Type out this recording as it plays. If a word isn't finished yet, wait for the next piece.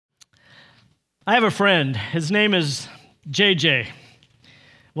I have a friend. His name is JJ.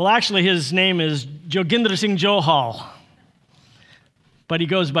 Well, actually, his name is Joginder Singh Johal, but he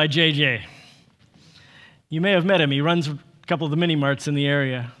goes by JJ. You may have met him. He runs a couple of the mini-marts in the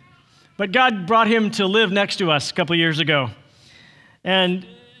area. But God brought him to live next to us a couple of years ago. And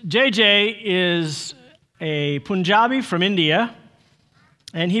JJ is a Punjabi from India,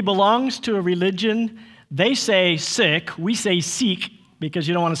 and he belongs to a religion. They say Sikh. We say Sikh because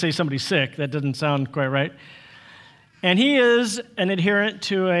you don't want to say somebody's sick. That doesn't sound quite right. And he is an adherent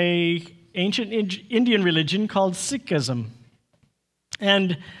to an ancient Indian religion called Sikhism.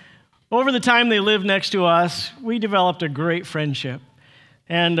 And over the time they lived next to us, we developed a great friendship.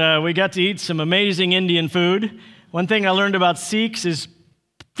 And we got to eat some amazing Indian food. One thing I learned about Sikhs is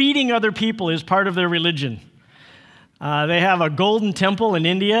feeding other people is part of their religion. They have a golden temple in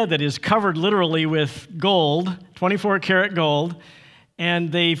India that is covered literally with gold, 24-karat gold,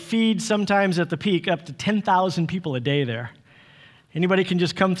 and they feed sometimes at the peak up to 10,000 people a day there. Anybody can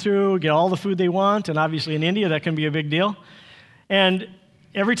just come through, get all the food they want, and obviously in India that can be a big deal. And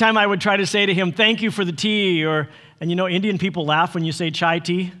every time I would try to say to him, thank you for the tea, and you know Indian people laugh when you say chai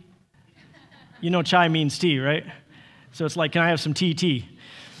tea. You know chai means tea, right? So it's like, can I have some tea?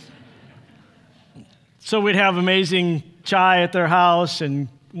 So we'd have amazing chai at their house and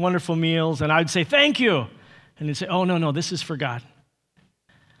wonderful meals, and I'd say, thank you. And they'd say, oh, no, this is for God.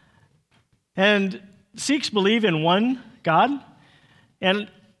 And Sikhs believe in one God. And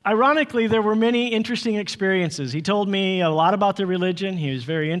ironically, there were many interesting experiences. He told me a lot about their religion. He was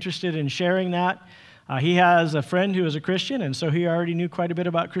very interested in sharing that. He has a friend who is a Christian, and so he already knew quite a bit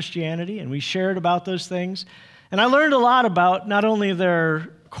about Christianity, and we shared about those things. And I learned a lot about not only their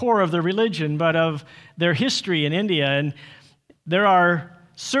core of their religion, but of their history in India. And there are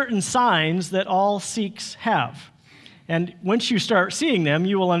certain signs that all Sikhs have. And once you start seeing them,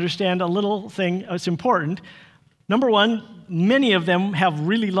 you will understand a little thing that's important. Number one, many of them have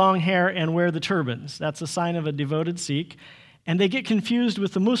really long hair and wear the turbans. That's a sign of a devoted Sikh. And they get confused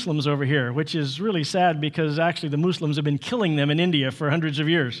with the Muslims over here, which is really sad because actually the Muslims have been killing them in India for hundreds of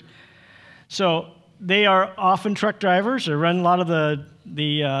years. So they are often truck drivers or run a lot of the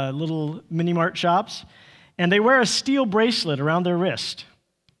little mini-mart shops. And they wear a steel bracelet around their wrist.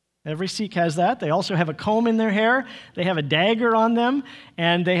 Every Sikh has that. They also have a comb in their hair. They have a dagger on them.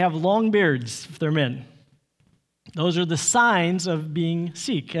 And they have long beards if they're men. Those are the signs of being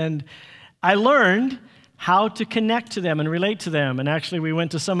Sikh. And I learned how to connect to them and relate to them. And actually, we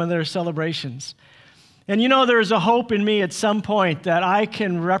went to some of their celebrations. And you know, there's a hope in me at some point that I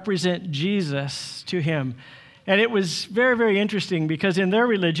can represent Jesus to him. And it was very, very interesting because in their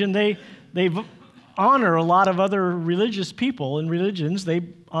religion, they honor a lot of other religious people and religions. They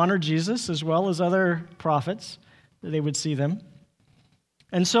honor Jesus as well as other prophets. They would see them.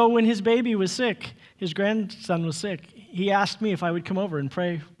 And so when his baby was sick, his grandson was sick, he asked me if I would come over and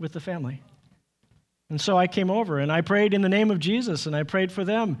pray with the family. And so I came over and I prayed in the name of Jesus and I prayed for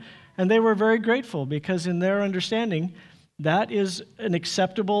them. And they were very grateful because in their understanding, that is an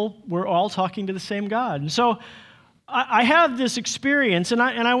acceptable, we're all talking to the same God. And so I have this experience, and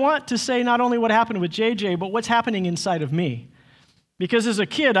I want to say not only what happened with JJ, but what's happening inside of me. Because as a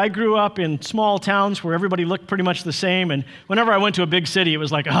kid, I grew up in small towns where everybody looked pretty much the same, and whenever I went to a big city, it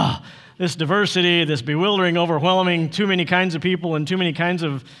was like, this diversity, this bewildering, overwhelming, too many kinds of people and too many kinds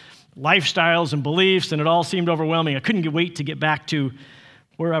of lifestyles and beliefs, and it all seemed overwhelming. I couldn't wait to get back to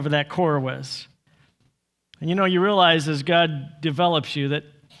wherever that core was. And you know, you realize as God develops you that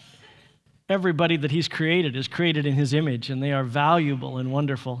everybody that he's created is created in his image, and they are valuable and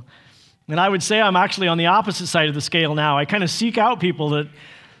wonderful. And I would say I'm actually on the opposite side of the scale now. I kind of seek out people that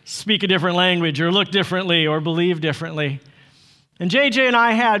speak a different language or look differently or believe differently. And JJ and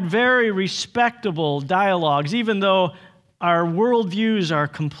I had very respectable dialogues, even though our worldviews are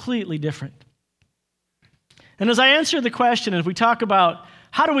completely different. And as I answer the question, as we talk about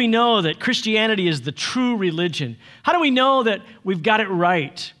how do we know that Christianity is the true religion? How do we know that we've got it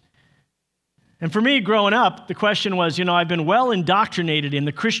right? And for me, growing up, the question was, I've been well indoctrinated in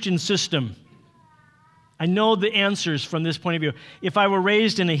the Christian system. I know the answers from this point of view. If I were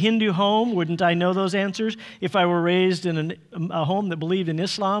raised in a Hindu home, wouldn't I know those answers? If I were raised in a home that believed in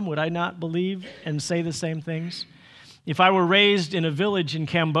Islam, would I not believe and say the same things? If I were raised in a village in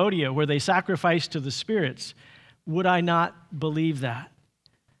Cambodia where they sacrificed to the spirits, would I not believe that?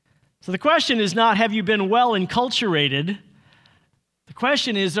 So the question is not, have you been well enculturated? The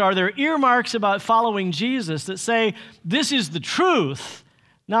question is, are there earmarks about following Jesus that say this is the truth,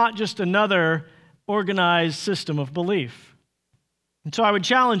 not just another organized system of belief? And so I would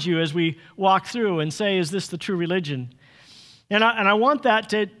challenge you as we walk through and say, is this the true religion? And I want that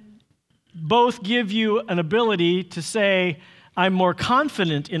to both give you an ability to say, I'm more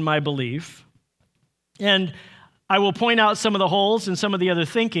confident in my belief, and I will point out some of the holes and some of the other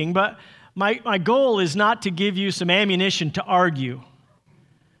thinking, but my goal is not to give you some ammunition to argue.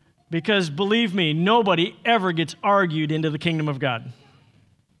 Because believe me, nobody ever gets argued into the kingdom of God.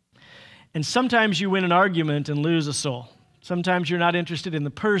 And sometimes you win an argument and lose a soul. Sometimes you're not interested in the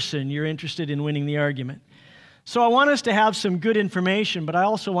person, you're interested in winning the argument. So I want us to have some good information, but I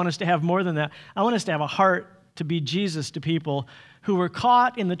also want us to have more than that. I want us to have a heart to be Jesus to people who were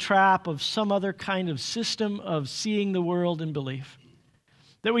caught in the trap of some other kind of system of seeing the world and belief.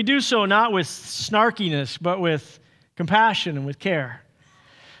 That we do so not with snarkiness, but with compassion and with care.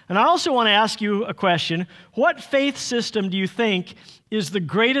 And I also want to ask you a question. What faith system do you think is the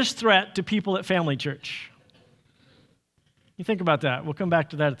greatest threat to people at Family Church? You think about that. We'll come back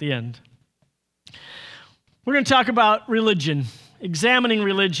to that at the end. We're going to talk about religion, examining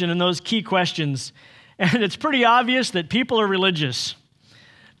religion and those key questions. And it's pretty obvious that people are religious.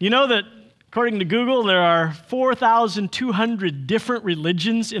 You know that, according to Google, there are 4,200 different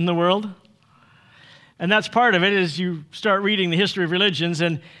religions in the world? And that's part of it, as you start reading the history of religions,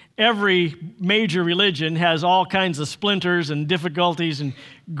 and every major religion has all kinds of splinters and difficulties and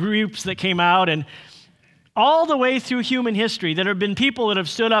groups that came out. And all the way through human history, there have been people that have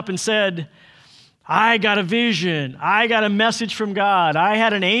stood up and said, I got a vision. I got a message from God. I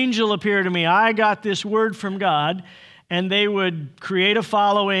had an angel appear to me. I got this word from God. And they would create a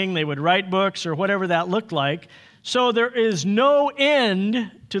following. They would write books or whatever that looked like. So there is no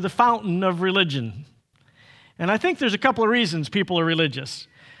end to the fountain of religion. And I think there's a couple of reasons people are religious.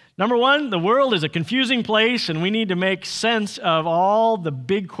 Number one, the world is a confusing place, and we need to make sense of all the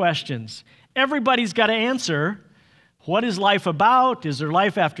big questions. Everybody's got to answer. What is life about? Is there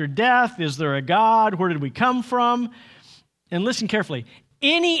life after death? Is there a God? Where did we come from? And listen carefully.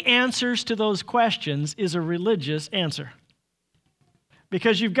 Any answers to those questions is a religious answer.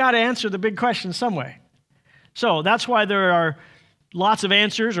 Because you've got to answer the big questions some way. So that's why there are lots of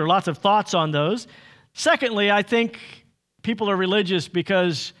answers or lots of thoughts on those. Secondly, I think people are religious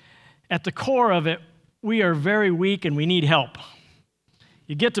because at the core of it, we are very weak and we need help.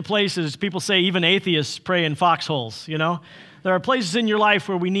 You get to places, people say even atheists pray in foxholes, you know? There are places in your life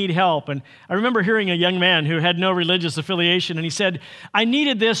where we need help. And I remember hearing a young man who had no religious affiliation, and he said, I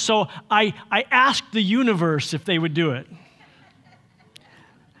needed this, so I asked the universe if they would do it.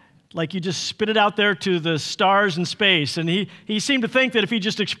 Like you just spit it out there to the stars and space. And he seemed to think that if he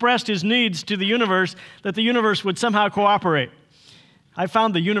just expressed his needs to the universe, that the universe would somehow cooperate. I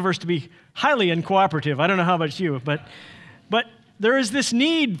found the universe to be highly uncooperative. I don't know how about you, but there is this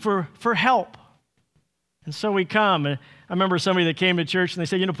need for help. And so we come. And I remember somebody that came to church and they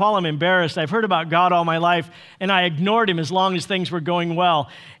said, you know, Paul, I'm embarrassed. I've heard about God all my life, and I ignored him as long as things were going well.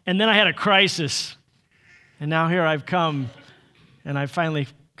 And then I had a crisis. And now here I've come, and I finally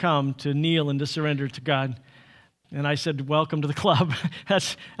come to kneel and to surrender to God. And I said, welcome to the club.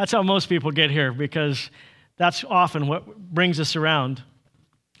 That's how most people get here, because that's often what brings us around.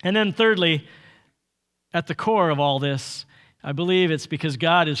 And then thirdly, at the core of all this, I believe it's because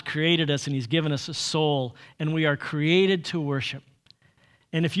God has created us and he's given us a soul, and we are created to worship.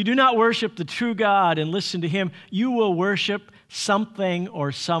 And if you do not worship the true God and listen to him, you will worship something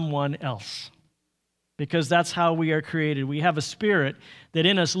or someone else. Because that's how we are created. We have a spirit that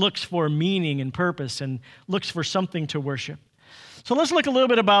in us looks for meaning and purpose and looks for something to worship. So let's look a little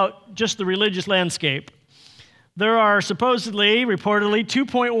bit about just the religious landscape. There are supposedly, reportedly,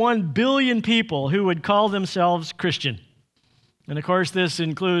 2.1 billion people who would call themselves Christian. And of course, this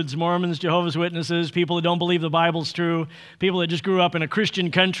includes Mormons, Jehovah's Witnesses, people that don't believe the Bible's true, people that just grew up in a Christian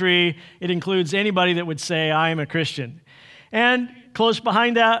country. It includes anybody that would say, I am a Christian. And close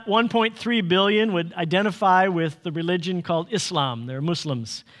behind that, 1.3 billion would identify with the religion called Islam. They're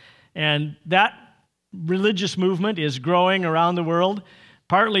Muslims. And that religious movement is growing around the world,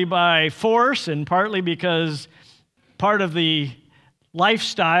 partly by force and partly because part of the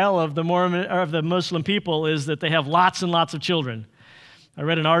lifestyle of the Mormon or of the Muslim people is that they have lots and lots of children. I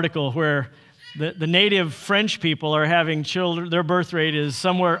read an article where the native French people are having children. Their birth rate is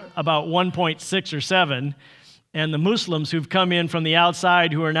somewhere about 1.6 or 7, and the Muslims who've come in from the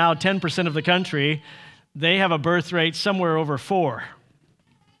outside, who are now 10% of the country, they have a birth rate somewhere over 4.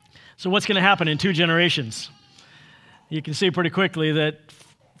 So what's going to happen in 2 generations? You can see pretty quickly that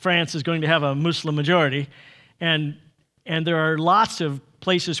France is going to have a Muslim majority, and there are lots of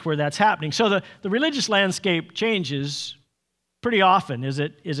places where that's happening. So the religious landscape changes pretty often as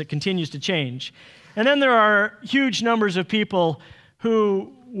it continues to change. And then there are huge numbers of people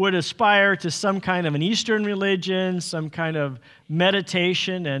who would aspire to some kind of an Eastern religion, some kind of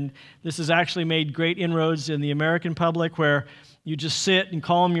meditation, and this has actually made great inroads in the American public where you just sit and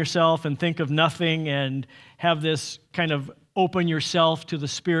calm yourself and think of nothing and have this kind of open yourself to the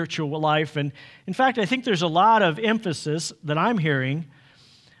spiritual life. And in fact, I think there's a lot of emphasis that I'm hearing,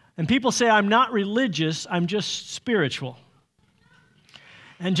 and people say, I'm not religious, I'm just spiritual.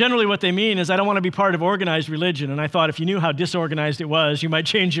 And generally what they mean is, I don't want to be part of organized religion. And I thought if you knew how disorganized it was, you might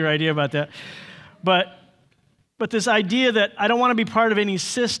change your idea about that. But this idea that I don't want to be part of any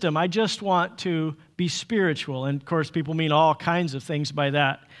system, I just want to be spiritual. And of course, people mean all kinds of things by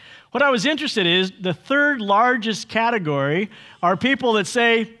that. What I was interested in is the third largest category are people that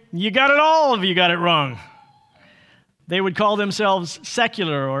say, you got it all if you got it wrong. They would call themselves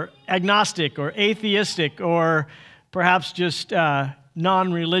secular or agnostic or atheistic or perhaps just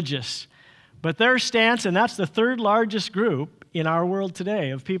non-religious. But their stance, and that's the third largest group in our world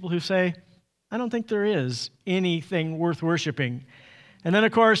today of people who say, I don't think there is anything worth worshiping. And then,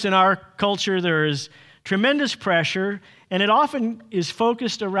 of course, in our culture, there is tremendous pressure, and it often is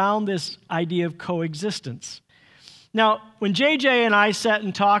focused around this idea of coexistence. Now, when JJ and I sat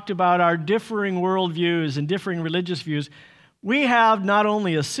and talked about our differing worldviews and differing religious views, we have not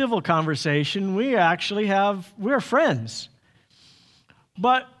only a civil conversation, we're friends.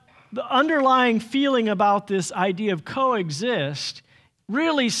 But the underlying feeling about this idea of coexist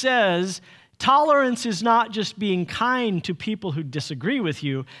really says tolerance is not just being kind to people who disagree with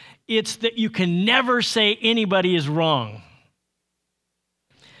you, it's that you can never say anybody is wrong.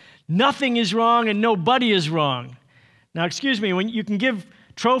 Nothing is wrong and nobody is wrong. Now, excuse me, when you can give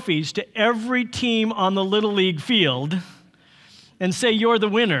trophies to every team on the Little League field and say you're the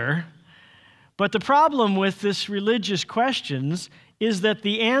winner, but the problem with this religious questions is that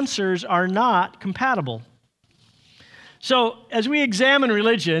the answers are not compatible. So as we examine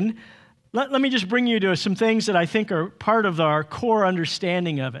religion, let me just bring you to some things that I think are part of our core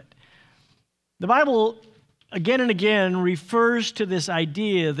understanding of it. The Bible, again and again, refers to this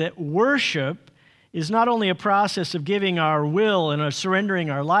idea that worship is not only a process of giving our will and of surrendering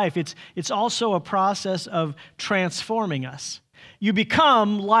our life, it's also a process of transforming us. You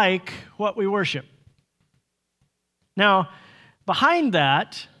become like what we worship. Now, behind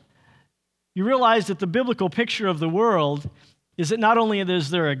that, you realize that the biblical picture of the world is that not only is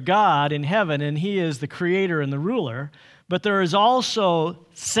there a God in heaven, and he is the creator and the ruler, but there is also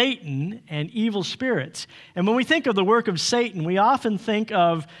Satan and evil spirits. And when we think of the work of Satan, we often think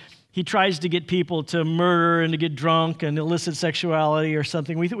of he tries to get people to murder and to get drunk and illicit sexuality or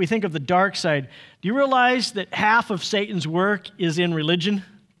something. We think of the dark side. Do you realize that half of Satan's work is in religion?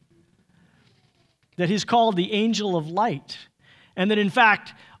 That he's called the angel of light. And that, in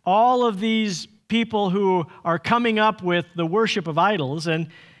fact, all of these people who are coming up with the worship of idols, and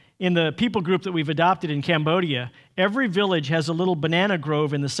in the people group that we've adopted in Cambodia, every village has a little banana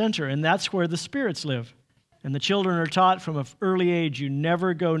grove in the center, and that's where the spirits live. And the children are taught from an early age, you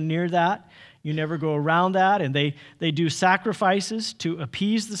never go near that, you never go around that, and they do sacrifices to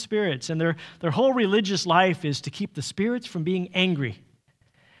appease the spirits, and their whole religious life is to keep the spirits from being angry.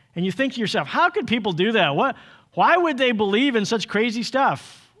 And you think to yourself, how could people do that? Why would they believe in such crazy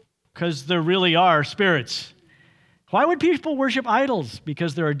stuff? Because there really are spirits. Why would people worship idols?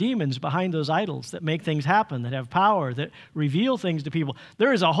 Because there are demons behind those idols that make things happen, that have power, that reveal things to people.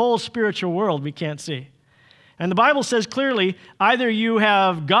 There is a whole spiritual world we can't see. And the Bible says clearly, either you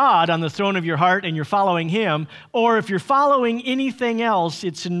have God on the throne of your heart and you're following him, or if you're following anything else,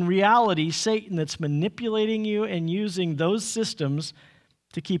 it's in reality Satan that's manipulating you and using those systems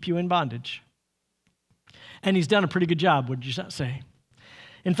to keep you in bondage. And he's done a pretty good job, would you not say?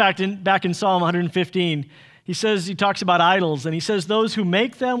 In fact, back in Psalm 115, he talks about idols, and he says, those who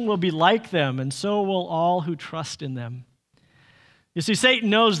make them will be like them, and so will all who trust in them. You see, Satan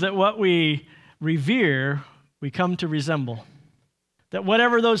knows that what we revere, we come to resemble. That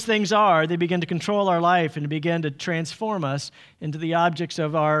whatever those things are, they begin to control our life and begin to transform us into the objects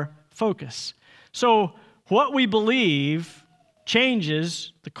of our focus. So what we believe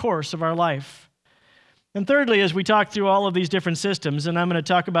changes the course of our life. And thirdly, as we talk through all of these different systems, and I'm going to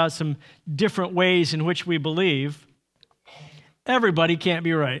talk about some different ways in which we believe, everybody can't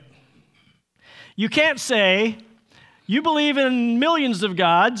be right. You can't say, you believe in millions of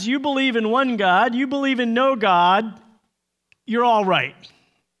gods, you believe in one God, you believe in no God, you're all right.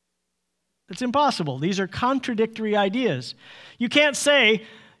 It's impossible. These are contradictory ideas. You can't say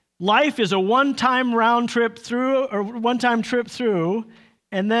life is a one-time round trip through, or one-time trip through,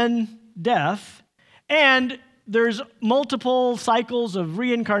 and then death, and there's multiple cycles of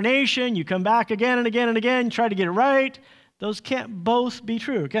reincarnation. You come back again and again and again, try to get it right. Those can't both be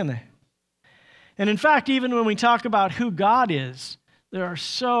true, can they? And in fact, even when we talk about who God is, there are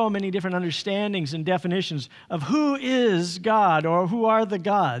so many different understandings and definitions of who is God or who are the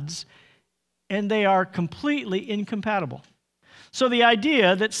gods, and they are completely incompatible. So the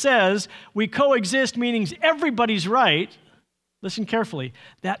idea that says we coexist, meaning everybody's right, listen carefully,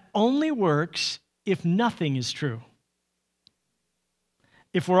 that only works if nothing is true.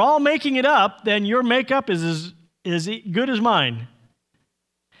 If we're all making it up, then your makeup is as good as mine.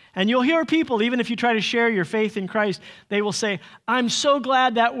 And you'll hear people, even if you try to share your faith in Christ, they will say, I'm so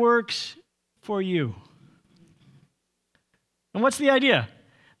glad that works for you. And what's the idea?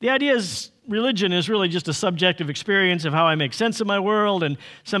 The idea is religion is really just a subjective experience of how I make sense of my world, and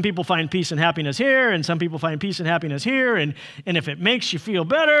some people find peace and happiness here, and some people find peace and happiness here, and if it makes you feel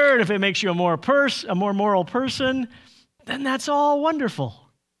better, and if it makes you a more moral person, then that's all wonderful.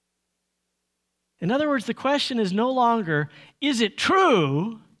 In other words, the question is no longer, is it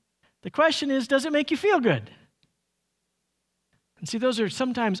true? The question is, does it make you feel good? And see, those are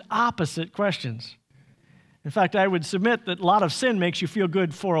sometimes opposite questions. In fact, I would submit that a lot of sin makes you feel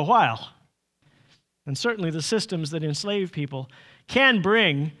good for a while. And certainly the systems that enslave people can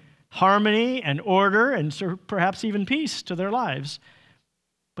bring harmony and order and perhaps even peace to their lives.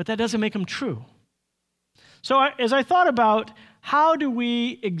 But that doesn't make them true. So as I thought about how do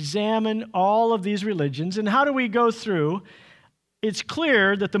we examine all of these religions and how do we go through, it's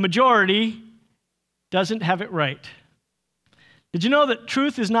clear that the majority doesn't have it right. Did you know that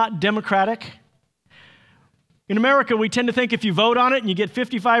truth is not democratic? In America, we tend to think if you vote on it and you get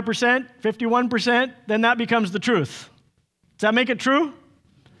 55%, 51%, then that becomes the truth. Does that make it true?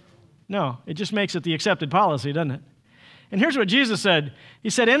 No, it just makes it the accepted policy, doesn't it? And here's what Jesus said. He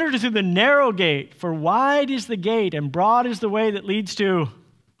said, enter through the narrow gate, for wide is the gate and broad is the way that leads to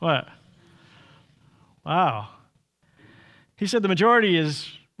what? Wow. He said the majority is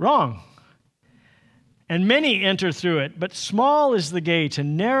wrong. And many enter through it, but small is the gate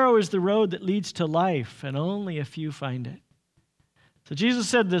and narrow is the road that leads to life, and only a few find it. So Jesus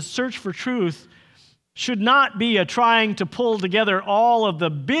said the search for truth should not be a trying to pull together all of the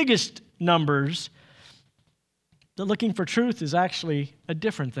biggest numbers. The looking for truth is actually a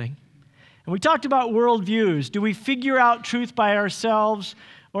different thing. And we talked about worldviews. Do we figure out truth by ourselves,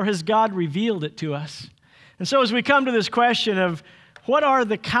 or has God revealed it to us? And so as we come to this question of what are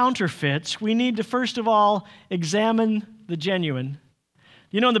the counterfeits, we need to first of all examine the genuine.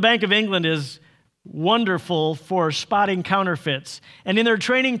 You know, the Bank of England is wonderful for spotting counterfeits. And in their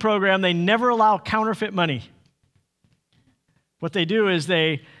training program, they never allow counterfeit money. What they do is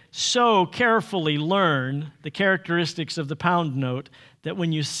they so carefully learn the characteristics of the pound note that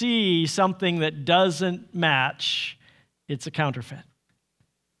when you see something that doesn't match, it's a counterfeit.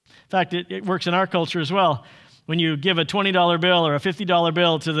 In fact, it works in our culture as well. When you give a $20 bill or a $50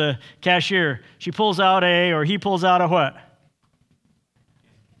 bill to the cashier, she pulls out he pulls out a what?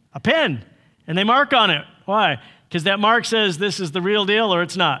 A pen. And they mark on it. Why? Because that mark says this is the real deal or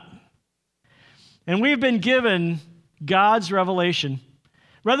it's not. And we've been given God's revelation.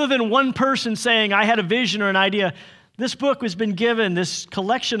 Rather than one person saying, I had a vision or an idea, this book has been given, this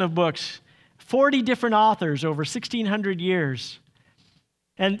collection of books, 40 different authors over 1,600 years.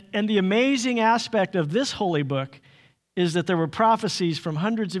 And the amazing aspect of this holy book is that there were prophecies from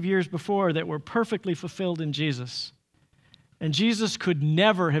hundreds of years before that were perfectly fulfilled in Jesus. And Jesus could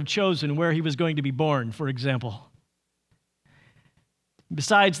never have chosen where he was going to be born, for example.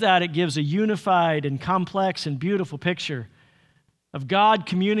 Besides that, it gives a unified and complex and beautiful picture of God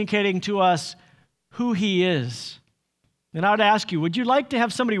communicating to us who he is. And I would ask you, would you like to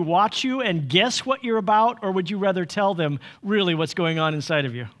have somebody watch you and guess what you're about, or would you rather tell them really what's going on inside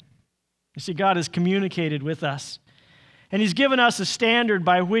of you? You see, God has communicated with us. And he's given us a standard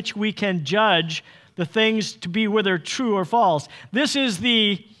by which we can judge the things to be whether true or false. This is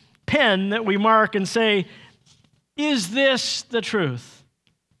the pen that we mark and say, is this the truth?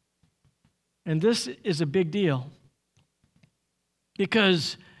 And this is a big deal.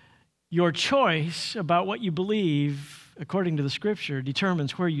 Because your choice about what you believe, according to the Scripture,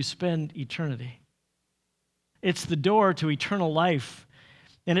 determines where you spend eternity. It's the door to eternal life,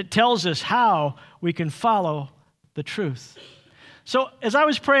 and it tells us how we can follow the truth. So as I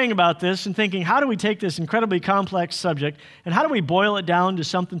was praying about this and thinking, how do we take this incredibly complex subject, and how do we boil it down to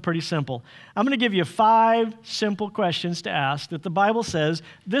something pretty simple? I'm going to give you 5 simple questions to ask that the Bible says,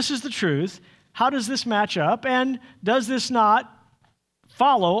 this is the truth. How does this match up, and does this not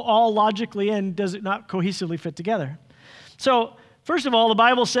follow all logically, and does it not cohesively fit together? So, first of all, the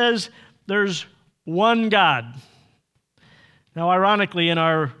Bible says there's one God. Now, ironically, in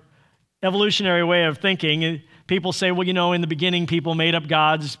our evolutionary way of thinking, People say, well, you know, in the beginning, people made up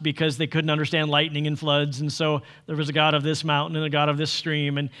gods because they couldn't understand lightning and floods, and so there was a god of this mountain and a god of this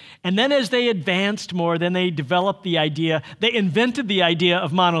stream. And then as they advanced more, then they developed the idea, they invented the idea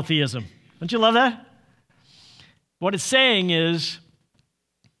of monotheism. Don't you love that? What it's saying is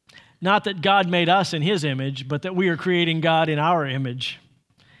not that God made us in his image, but that we are creating God in our image,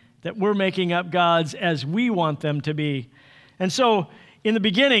 that we're making up gods as we want them to be. And so in the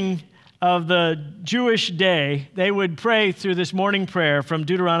beginning of the Jewish day, they would pray through this morning prayer from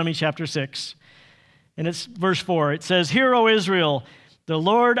Deuteronomy chapter 6. And it's verse 4. It says, "Hear, O Israel, the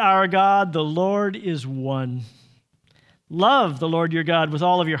Lord our God, the Lord is one. Love the Lord your God with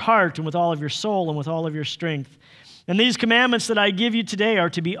all of your heart and with all of your soul and with all of your strength. And these commandments that I give you today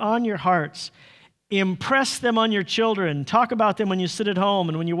are to be on your hearts. Impress them on your children. Talk about them when you sit at home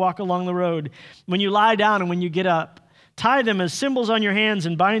and when you walk along the road, when you lie down and when you get up. Tie them as symbols on your hands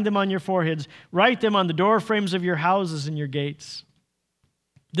and bind them on your foreheads. Write them on the door frames of your houses and your gates."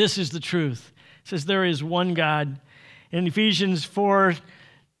 This is the truth. It says there is one God. In Ephesians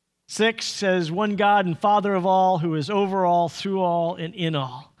 4:6 says, "One God and Father of all, who is over all, through all, and in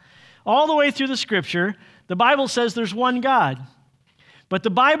all." All the way through the Scripture, the Bible says there's one God. But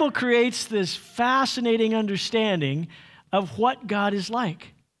the Bible creates this fascinating understanding of what God is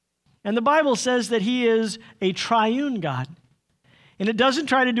like. And the Bible says that he is a triune God. And it doesn't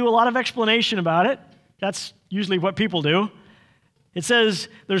try to do a lot of explanation about it. That's usually what people do. It says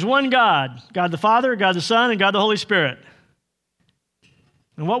there's one God, God the Father, God the Son, and God the Holy Spirit.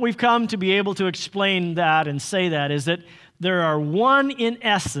 And what we've come to be able to explain that and say that is that there are one in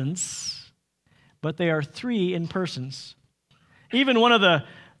essence, but they are three in persons. Even one of the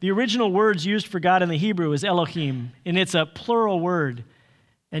original words used for God in the Hebrew is Elohim, and it's a plural word.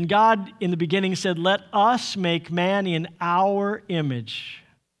 And God, in the beginning, said, "Let us make man in our image."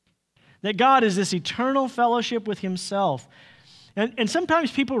 That God is this eternal fellowship with himself. And sometimes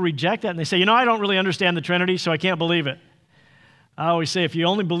people reject that, and they say, you know, I don't really understand the Trinity, so I can't believe it. I always say, if you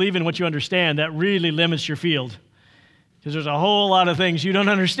only believe in what you understand, that really limits your field. Because there's a whole lot of things you don't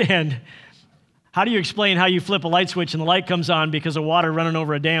understand. How do you explain how you flip a light switch and the light comes on because of water running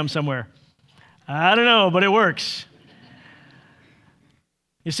over a dam somewhere? I don't know, but it works.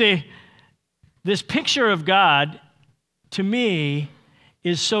 You see, this picture of God, to me,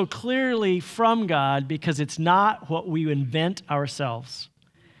 is so clearly from God because it's not what we invent ourselves.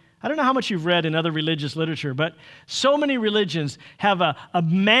 I don't know how much you've read in other religious literature, but so many religions have a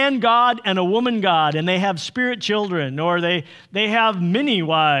man God and a woman God, and they have spirit children, or they have many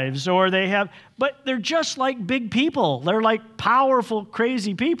wives, but they're just like big people. They're like powerful,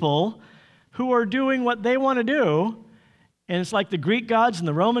 crazy people who are doing what they want to do. And it's like the Greek gods and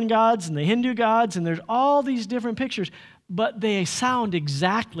the Roman gods and the Hindu gods, and there's all these different pictures, but they sound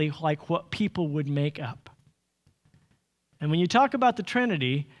exactly like what people would make up. And when you talk about the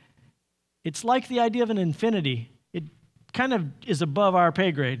Trinity, it's like the idea of an infinity. It kind of is above our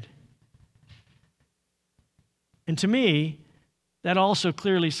pay grade. And to me, that also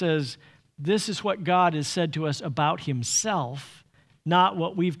clearly says this is what God has said to us about himself, not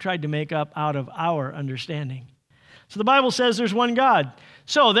what we've tried to make up out of our understanding. So the Bible says there's one God.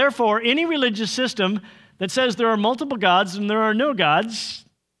 So therefore, any religious system that says there are multiple gods and there are no gods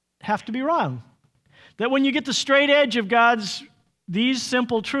have to be wrong. That when you get the straight edge of God's these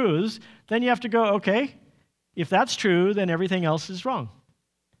simple truths, then you have to go, okay, if that's true, then everything else is wrong.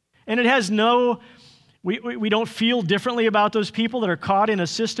 And it has we don't feel differently about those people that are caught in a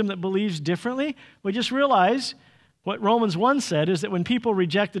system that believes differently. We just realize what Romans 1 said is that when people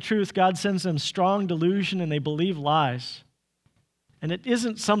reject the truth, God sends them strong delusion and they believe lies. And it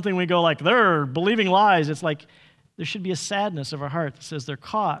isn't something we go like, they're believing lies. It's like there should be a sadness of our heart that says they're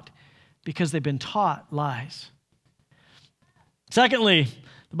caught because they've been taught lies. Secondly,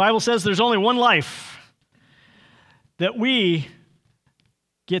 the Bible says there's only one life, that we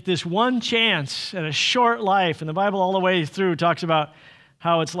get this one chance at a short life. And the Bible all the way through talks about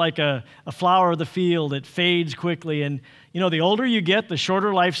how it's like a flower of the field. It fades quickly. And, you know, the older you get, the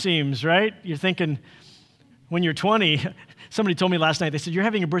shorter life seems, right? You're thinking when you're 20, somebody told me last night, they said, you're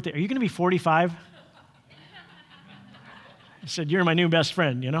having a birthday. Are you going to be 45? I said, you're my new best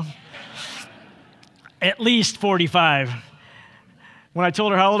friend, you know? At least 45. When I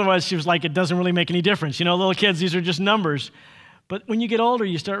told her how old I was, she was like, it doesn't really make any difference. You know, little kids, these are just numbers. But when you get older,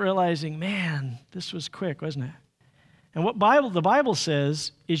 you start realizing, man, this was quick, wasn't it? And what the Bible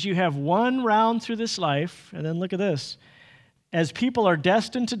says is you have one round through this life, and then look at this, as people are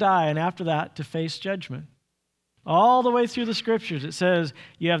destined to die, and after that, to face judgment. All the way through the Scriptures, it says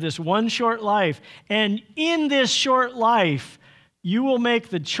you have this one short life, and in this short life, you will make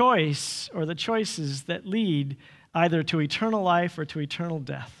the choice or the choices that lead either to eternal life or to eternal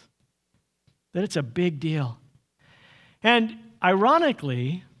death. That it's a big deal. And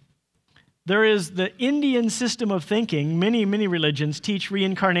ironically, there is the Indian system of thinking. Many religions teach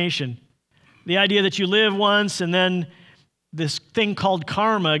reincarnation. The idea that you live once and then this thing called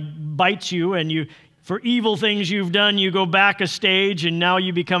karma bites you, and for evil things you've done, you go back a stage and now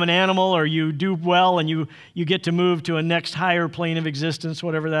you become an animal, or you do well and you get to move to a next higher plane of existence,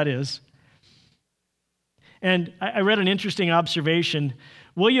 whatever that is. And I read an interesting observation.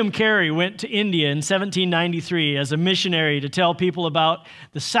 William Carey went to India in 1793 as a missionary to tell people about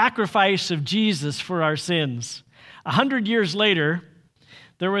the sacrifice of Jesus for our sins. 100 years later,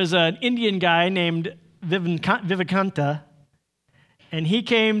 there was an Indian guy named Vivekananda, and he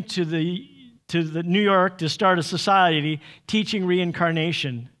came to New York to start a society teaching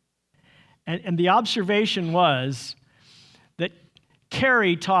reincarnation. And the observation was that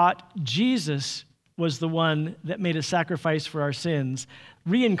Carey taught Jesus was the one that made a sacrifice for our sins.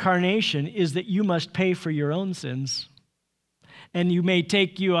 Reincarnation is that you must pay for your own sins. And you may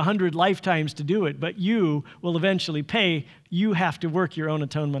take you 100 lifetimes to do it, but you will eventually pay. You have to work your own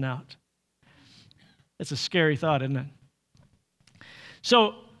atonement out. That's a scary thought, isn't it?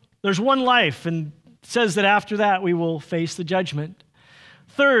 So there's one life, and it says that after that we will face the judgment.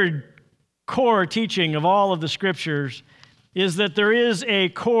 Third core teaching of all of the scriptures is that there is a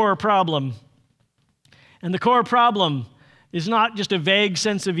core problem. And the core problem is not just a vague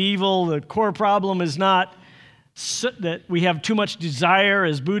sense of evil. The core problem is not that we have too much desire,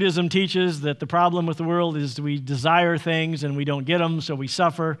 as Buddhism teaches, that the problem with the world is we desire things and we don't get them, so we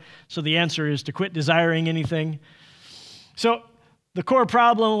suffer. So the answer is to quit desiring anything. So the core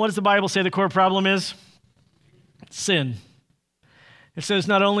problem, what does the Bible say the core problem is? Sin. It says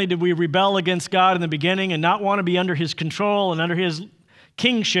not only did we rebel against God in the beginning and not want to be under his control and under his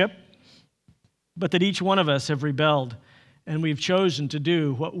kingship, but that each one of us have rebelled and we've chosen to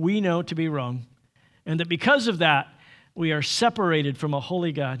do what we know to be wrong. And that because of that, we are separated from a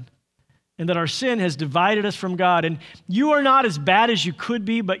holy God. And that our sin has divided us from God. And you are not as bad as you could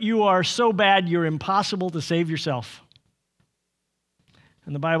be, but you are so bad you're impossible to save yourself.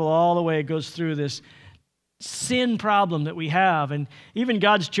 And the Bible all the way goes through this sin problem that we have. And even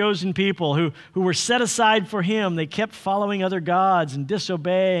God's chosen people who were set aside for him, they kept following other gods and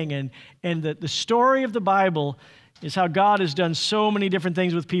disobeying. And the story of the Bible is how God has done so many different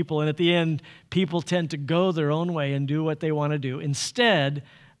things with people. And at the end, people tend to go their own way and do what they want to do instead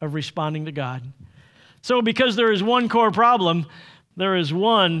of responding to God. So because there is one core problem, there is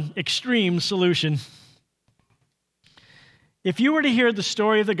one extreme solution. If you were to hear the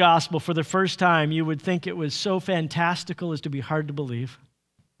story of the gospel for the first time, you would think it was so fantastical as to be hard to believe.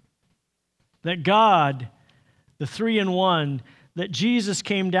 That God, the three-in-one, that Jesus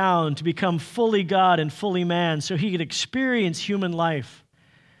came down to become fully God and fully man so he could experience human life.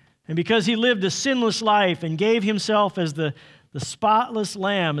 And because he lived a sinless life and gave himself as the spotless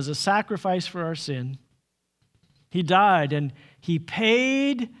lamb as a sacrifice for our sin, he died and he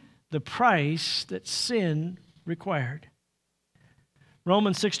paid the price that sin required.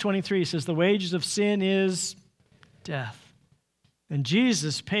 Romans 6:23 says the wages of sin is death. And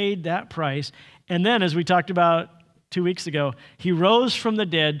Jesus paid that price. And then, as we talked about 2 weeks ago, he rose from the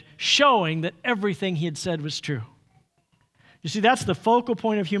dead, showing that everything he had said was true. You see, that's the focal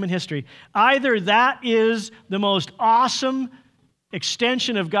point of human history. Either that is the most awesome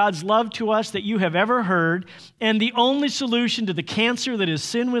extension of God's love to us that you have ever heard, and the only solution to the cancer that is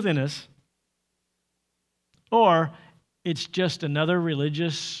sin within us, or it's just another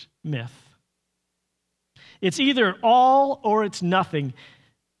religious myth. It's either all or it's nothing.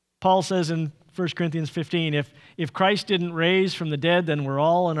 Paul says in 1 Corinthians 15, if Christ didn't raise from the dead, then we're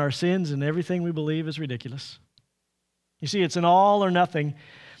all in our sins and everything we believe is ridiculous. You see, it's an all or nothing.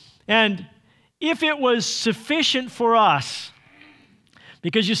 And if it was sufficient for us,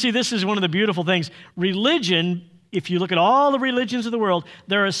 because you see, this is one of the beautiful things. Religion, if you look at all the religions of the world,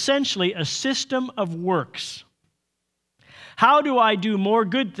 they're essentially a system of works. How do I do more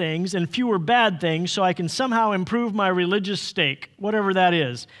good things and fewer bad things so I can somehow improve my religious stake, whatever that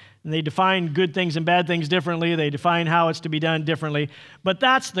is? And they define good things and bad things differently. They define how it's to be done differently. But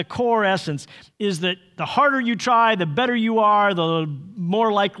that's the core essence, is that the harder you try, the better you are, the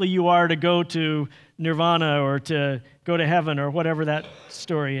more likely you are to go to nirvana or to go to heaven or whatever that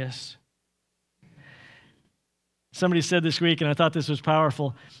story is. Somebody said this week, and I thought this was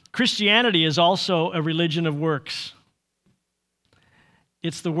powerful, Christianity is also a religion of works.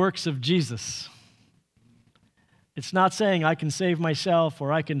 It's the works of Jesus. It's not saying I can save myself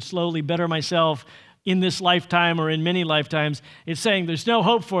or I can slowly better myself in this lifetime or in many lifetimes. It's saying there's no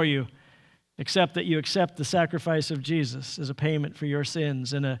hope for you except that you accept the sacrifice of Jesus as a payment for your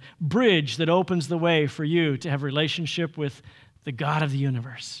sins and a bridge that opens the way for you to have a relationship with the God of the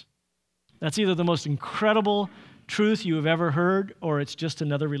universe. That's either the most incredible truth you have ever heard, or it's just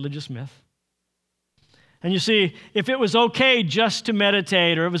another religious myth. And you see, if it was okay just to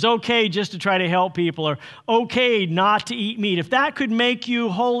meditate, or it was okay just to try to help people, or okay not to eat meat, if that could make you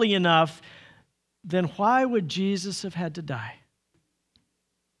holy enough, then why would Jesus have had to die?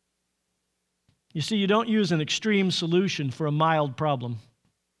 You see, you don't use an extreme solution for a mild problem.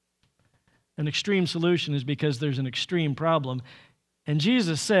 An extreme solution is because there's an extreme problem. And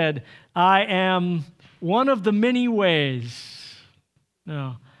Jesus said, I am one of the many ways.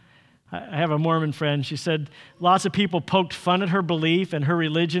 No. I have a Mormon friend. She said lots of people poked fun at her belief and her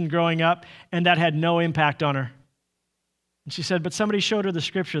religion growing up, and that had no impact on her. And she said, but somebody showed her the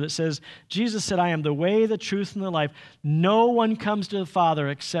scripture that says, Jesus said, I am the way, the truth, and the life. No one comes to the Father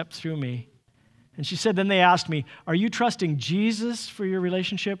except through me. And she said, then they asked me, are you trusting Jesus for your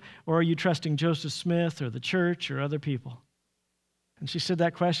relationship, or are you trusting Joseph Smith or the church or other people? And she said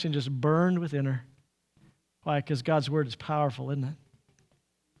that question just burned within her. Why? Because God's word is powerful, isn't it?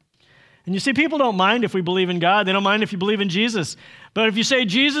 And you see, people don't mind if we believe in God. They don't mind if you believe in Jesus. But if you say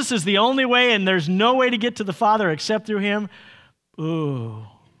Jesus is the only way and there's no way to get to the Father except through him, ooh,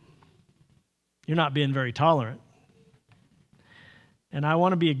 you're not being very tolerant. And I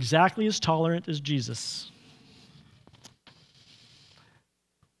want to be exactly as tolerant as Jesus.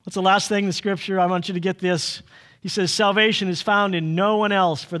 What's the last thing in the scripture? I want you to get this. He says, salvation is found in no one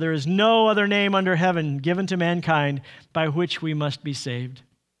else, for there is no other name under heaven given to mankind by which we must be saved.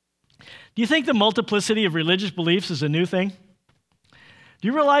 Do you think the multiplicity of religious beliefs is a new thing? Do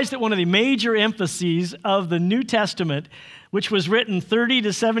you realize that one of the major emphases of the New Testament, which was written 30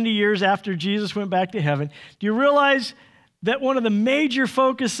 to 70 years after Jesus went back to heaven, do you realize that one of the major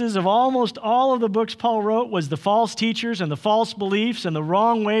focuses of almost all of the books Paul wrote was the false teachers and the false beliefs and the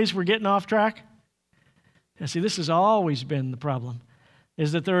wrong ways we're getting off track? Now, see, this has always been the problem,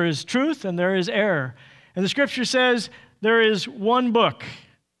 is that there is truth and there is error. And the scripture says there is one book.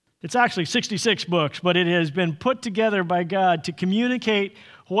 It's actually 66 books, but it has been put together by God to communicate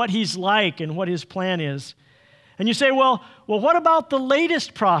what he's like and what his plan is. And you say, well, what about the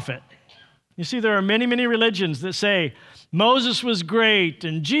latest prophet? You see, there are many, many religions that say Moses was great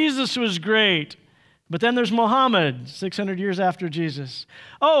and Jesus was great, but then there's Muhammad, 600 years after Jesus.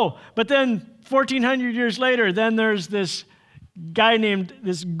 Oh, but then 1,400 years later, then there's this guy named,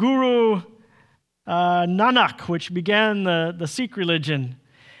 this Guru Nanak, which began the Sikh religion.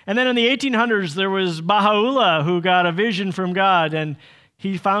 And then in the 1800s, there was Baha'u'llah, who got a vision from God, and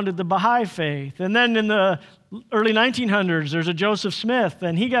he founded the Baha'i faith. And then in the early 1900s, there's a Joseph Smith,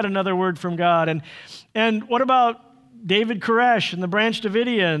 and he got another word from God. And what about David Koresh and the Branch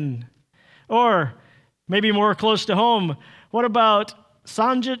Davidian? Or maybe more close to home, what about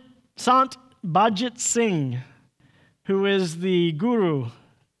Sant Bajit Singh, who is the guru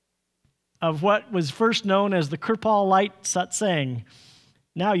of what was first known as the Kirpal Light Satsang?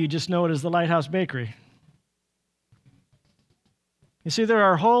 Now you just know it as the Lighthouse Bakery. You see, there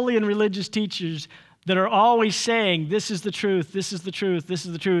are holy and religious teachers that are always saying, this is the truth, this is the truth, this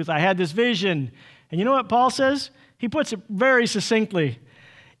is the truth. I had this vision. And you know what Paul says? He puts it very succinctly.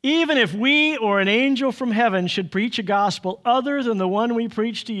 Even if we or an angel from heaven should preach a gospel other than the one we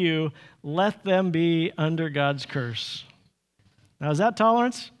preach to you, let them be under God's curse. Now, is that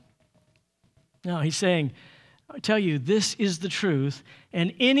tolerance? No, he's saying, I tell you, this is the truth,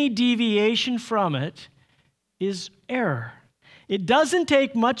 and any deviation from it is error. It doesn't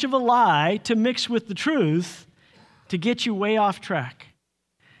take much of a lie to mix with the truth to get you way off track.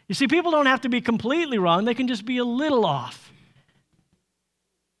 You see, people don't have to be completely wrong. They can just be a little off.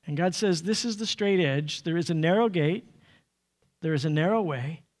 And God says, this is the straight edge. There is a narrow gate. There is a narrow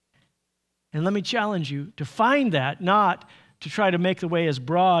way. And let me challenge you to find that, not to try to make the way as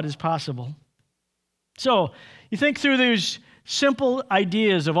broad as possible. So, you think through these simple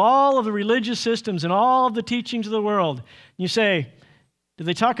ideas of all of the religious systems and all of the teachings of the world. And you say, do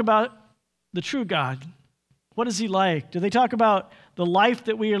they talk about the true God? What is he like? Do they talk about the life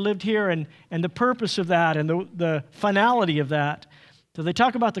that we are lived here and the purpose of that and the finality of that? Do they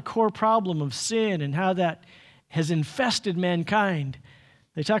talk about the core problem of sin and how that has infested mankind?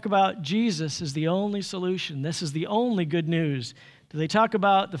 They talk about Jesus as the only solution. This is the only good news. Do they talk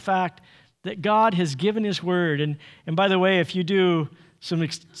about the fact that God has given his word? And by the way, if you do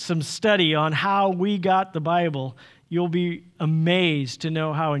some study on how we got the Bible, you'll be amazed to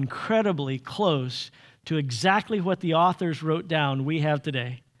know how incredibly close to exactly what the authors wrote down we have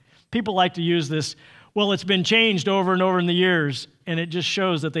today. People like to use this, well, it's been changed over and over in the years, and it just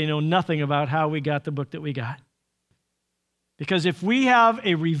shows that they know nothing about how we got the book that we got. Because if we have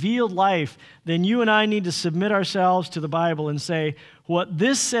a revealed life, then you and I need to submit ourselves to the Bible and say, what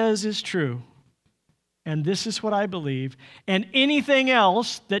this says is true, and this is what I believe, and anything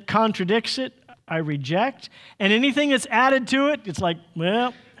else that contradicts it, I reject, and anything that's added to it, it's like,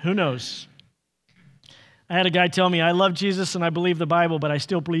 well, who knows? I had a guy tell me, I love Jesus and I believe the Bible, but I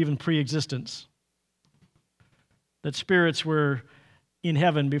still believe in pre-existence. That spirits were in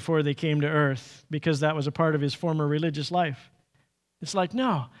heaven before they came to earth, because that was a part of his former religious life. It's like,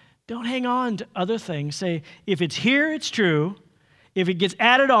 no, don't hang on to other things. Say, if it's here, it's true. If it gets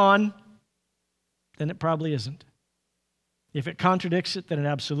added on, then it probably isn't. If it contradicts it, then it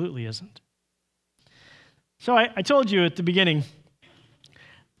absolutely isn't. So I told you at the beginning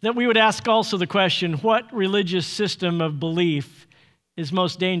that we would ask also the question, what religious system of belief is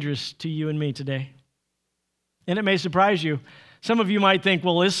most dangerous to you and me today? And it may surprise you. Some of you might think,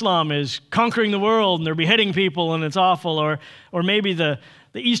 well, Islam is conquering the world and they're beheading people and it's awful, or maybe the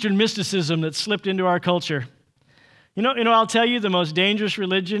Eastern mysticism that slipped into our culture. You know, I'll tell you, the most dangerous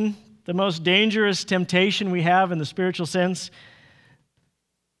religion, the most dangerous temptation we have in the spiritual sense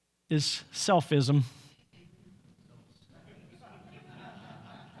is selfism.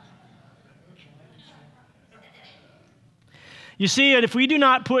 You see, if we do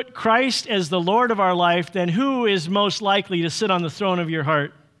not put Christ as the Lord of our life, then who is most likely to sit on the throne of your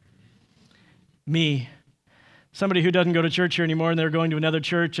heart? Me. Somebody who doesn't go to church here anymore, and they're going to another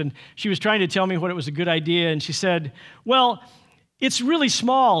church, and she was trying to tell me what it was a good idea, and she said, well, it's really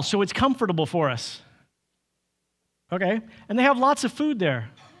small, so it's comfortable for us. Okay, and they have lots of food there.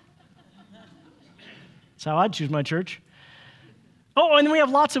 That's how I'd choose my church. Oh, and we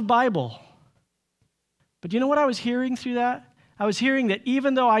have lots of Bible. But you know what I was hearing through that? I was hearing that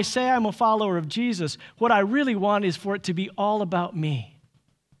even though I say I'm a follower of Jesus, what I really want is for it to be all about me.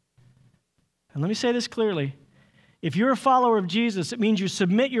 And let me say this clearly. If you're a follower of Jesus, it means you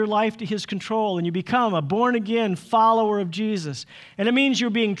submit your life to His control and you become a born-again follower of Jesus. And it means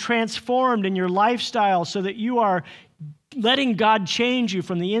you're being transformed in your lifestyle so that you are letting God change you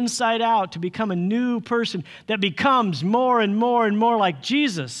from the inside out to become a new person that becomes more and more and more like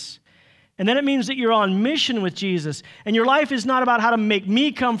Jesus. And then it means that you're on mission with Jesus. And your life is not about how to make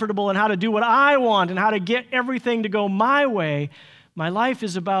me comfortable and how to do what I want and how to get everything to go my way. My life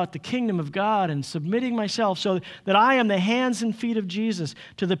is about the kingdom of God and submitting myself so that I am the hands and feet of Jesus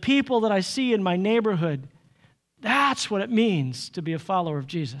to the people that I see in my neighborhood. That's what it means to be a follower of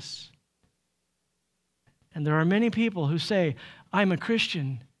Jesus. And there are many people who say, I'm a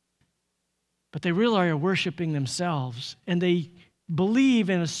Christian, but they really are worshiping themselves, and they believe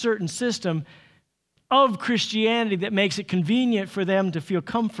in a certain system of Christianity that makes it convenient for them to feel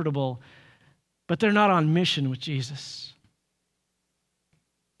comfortable, but they're not on mission with Jesus.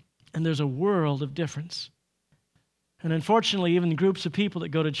 And there's a world of difference. And unfortunately, even groups of people that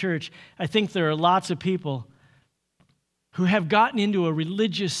go to church, I think there are lots of people who have gotten into a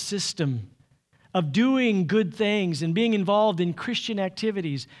religious system of doing good things and being involved in Christian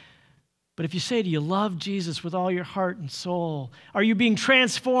activities. But if you say, do you love Jesus with all your heart and soul? Are you being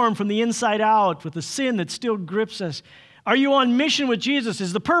transformed from the inside out with the sin that still grips us? Are you on mission with Jesus?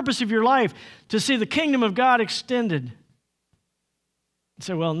 Is the purpose of your life to see the kingdom of God extended? You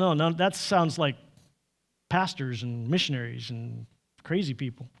say, well, no, that sounds like pastors and missionaries and crazy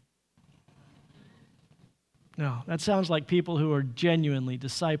people. No, that sounds like people who are genuinely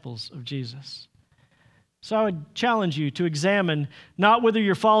disciples of Jesus. So I would challenge you to examine not whether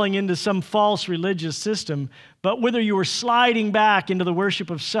you're falling into some false religious system, but whether you are sliding back into the worship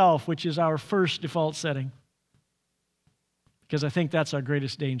of self, which is our first default setting. Because I think that's our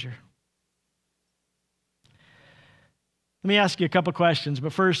greatest danger. Let me ask you a couple questions,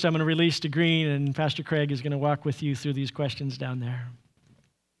 but first I'm going to release to Green, and Pastor Craig is going to walk with you through these questions down there.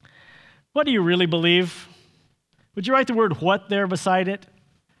 What do you really believe? Would you write the word "what" there beside it?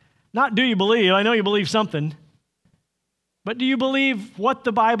 Not do you believe, I know you believe something, but do you believe what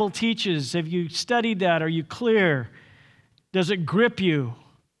the Bible teaches? Have you studied that? Are you clear? Does it grip you?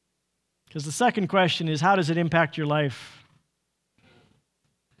 Because the second question is, how does it impact your life?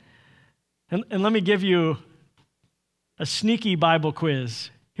 And let me give you a sneaky Bible quiz.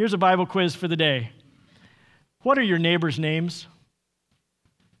 Here's a Bible quiz for the day. What are your neighbors' names?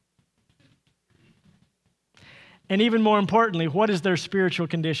 And even more importantly, what is their spiritual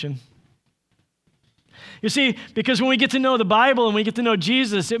condition? You see, because when we get to know the Bible and we get to know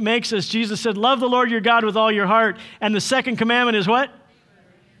Jesus, it makes us, Jesus said, love the Lord your God with all your heart. And the second commandment is what?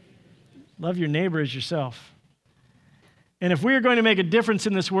 Love your neighbor as yourself. And if we are going to make a difference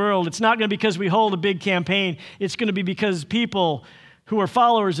in this world, it's not going to be because we hold a big campaign. It's going to be because people who are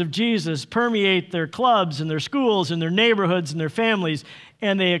followers of Jesus permeate their clubs and their schools and their neighborhoods and their families,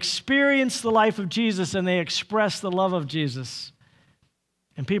 and they experience the life of Jesus and they express the love of Jesus.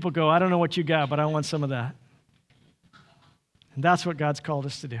 And people go, I don't know what you got, but I want some of that. And that's what God's called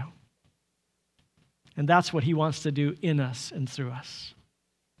us to do. And that's what he wants to do in us and through us.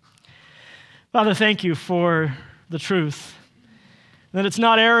 Father, thank you for the truth. That it's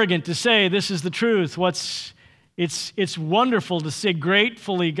not arrogant to say this is the truth. It's wonderful to say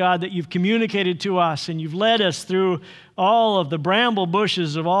gratefully, God, that you've communicated to us and you've led us through all of the bramble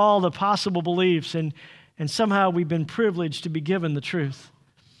bushes of all the possible beliefs, and somehow we've been privileged to be given the truth.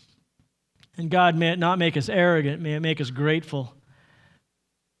 And God, may it not make us arrogant, may it make us grateful.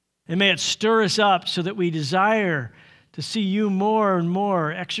 And may it stir us up so that we desire to see you more and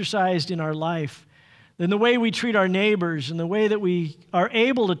more exercised in our life, in the way we treat our neighbors, and the way that we are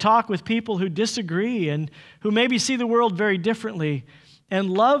able to talk with people who disagree and who maybe see the world very differently,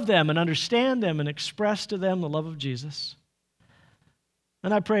 and love them and understand them and express to them the love of Jesus.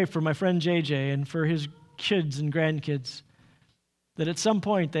 And I pray for my friend JJ and for his kids and grandkids, that at some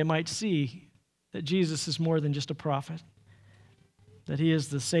point they might see that Jesus is more than just a prophet, that he is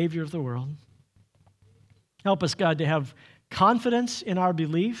the Savior of the world. Help us, God, to have confidence in our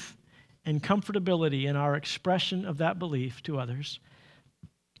belief and comfortability in our expression of that belief to others.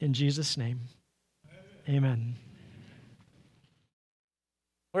 In Jesus' name, amen.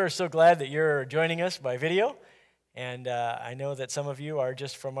 We're so glad that you're joining us by video. And I know that some of you are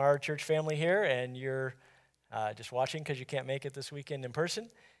just from our church family here, and you're just watching because you can't make it this weekend in person.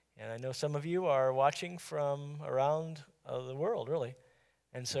 And I know some of you are watching from around the world, really.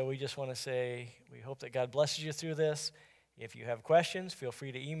 And so we just want to say we hope that God blesses you through this. If you have questions, feel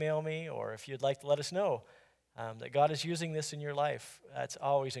free to email me, or if you'd like to let us know that God is using this in your life, that's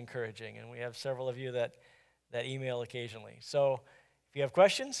always encouraging. And we have several of you that email occasionally. So if you have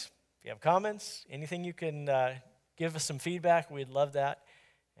questions, if you have comments, anything you can give us some feedback, we'd love that.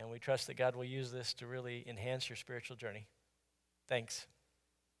 And we trust that God will use this to really enhance your spiritual journey. Thanks.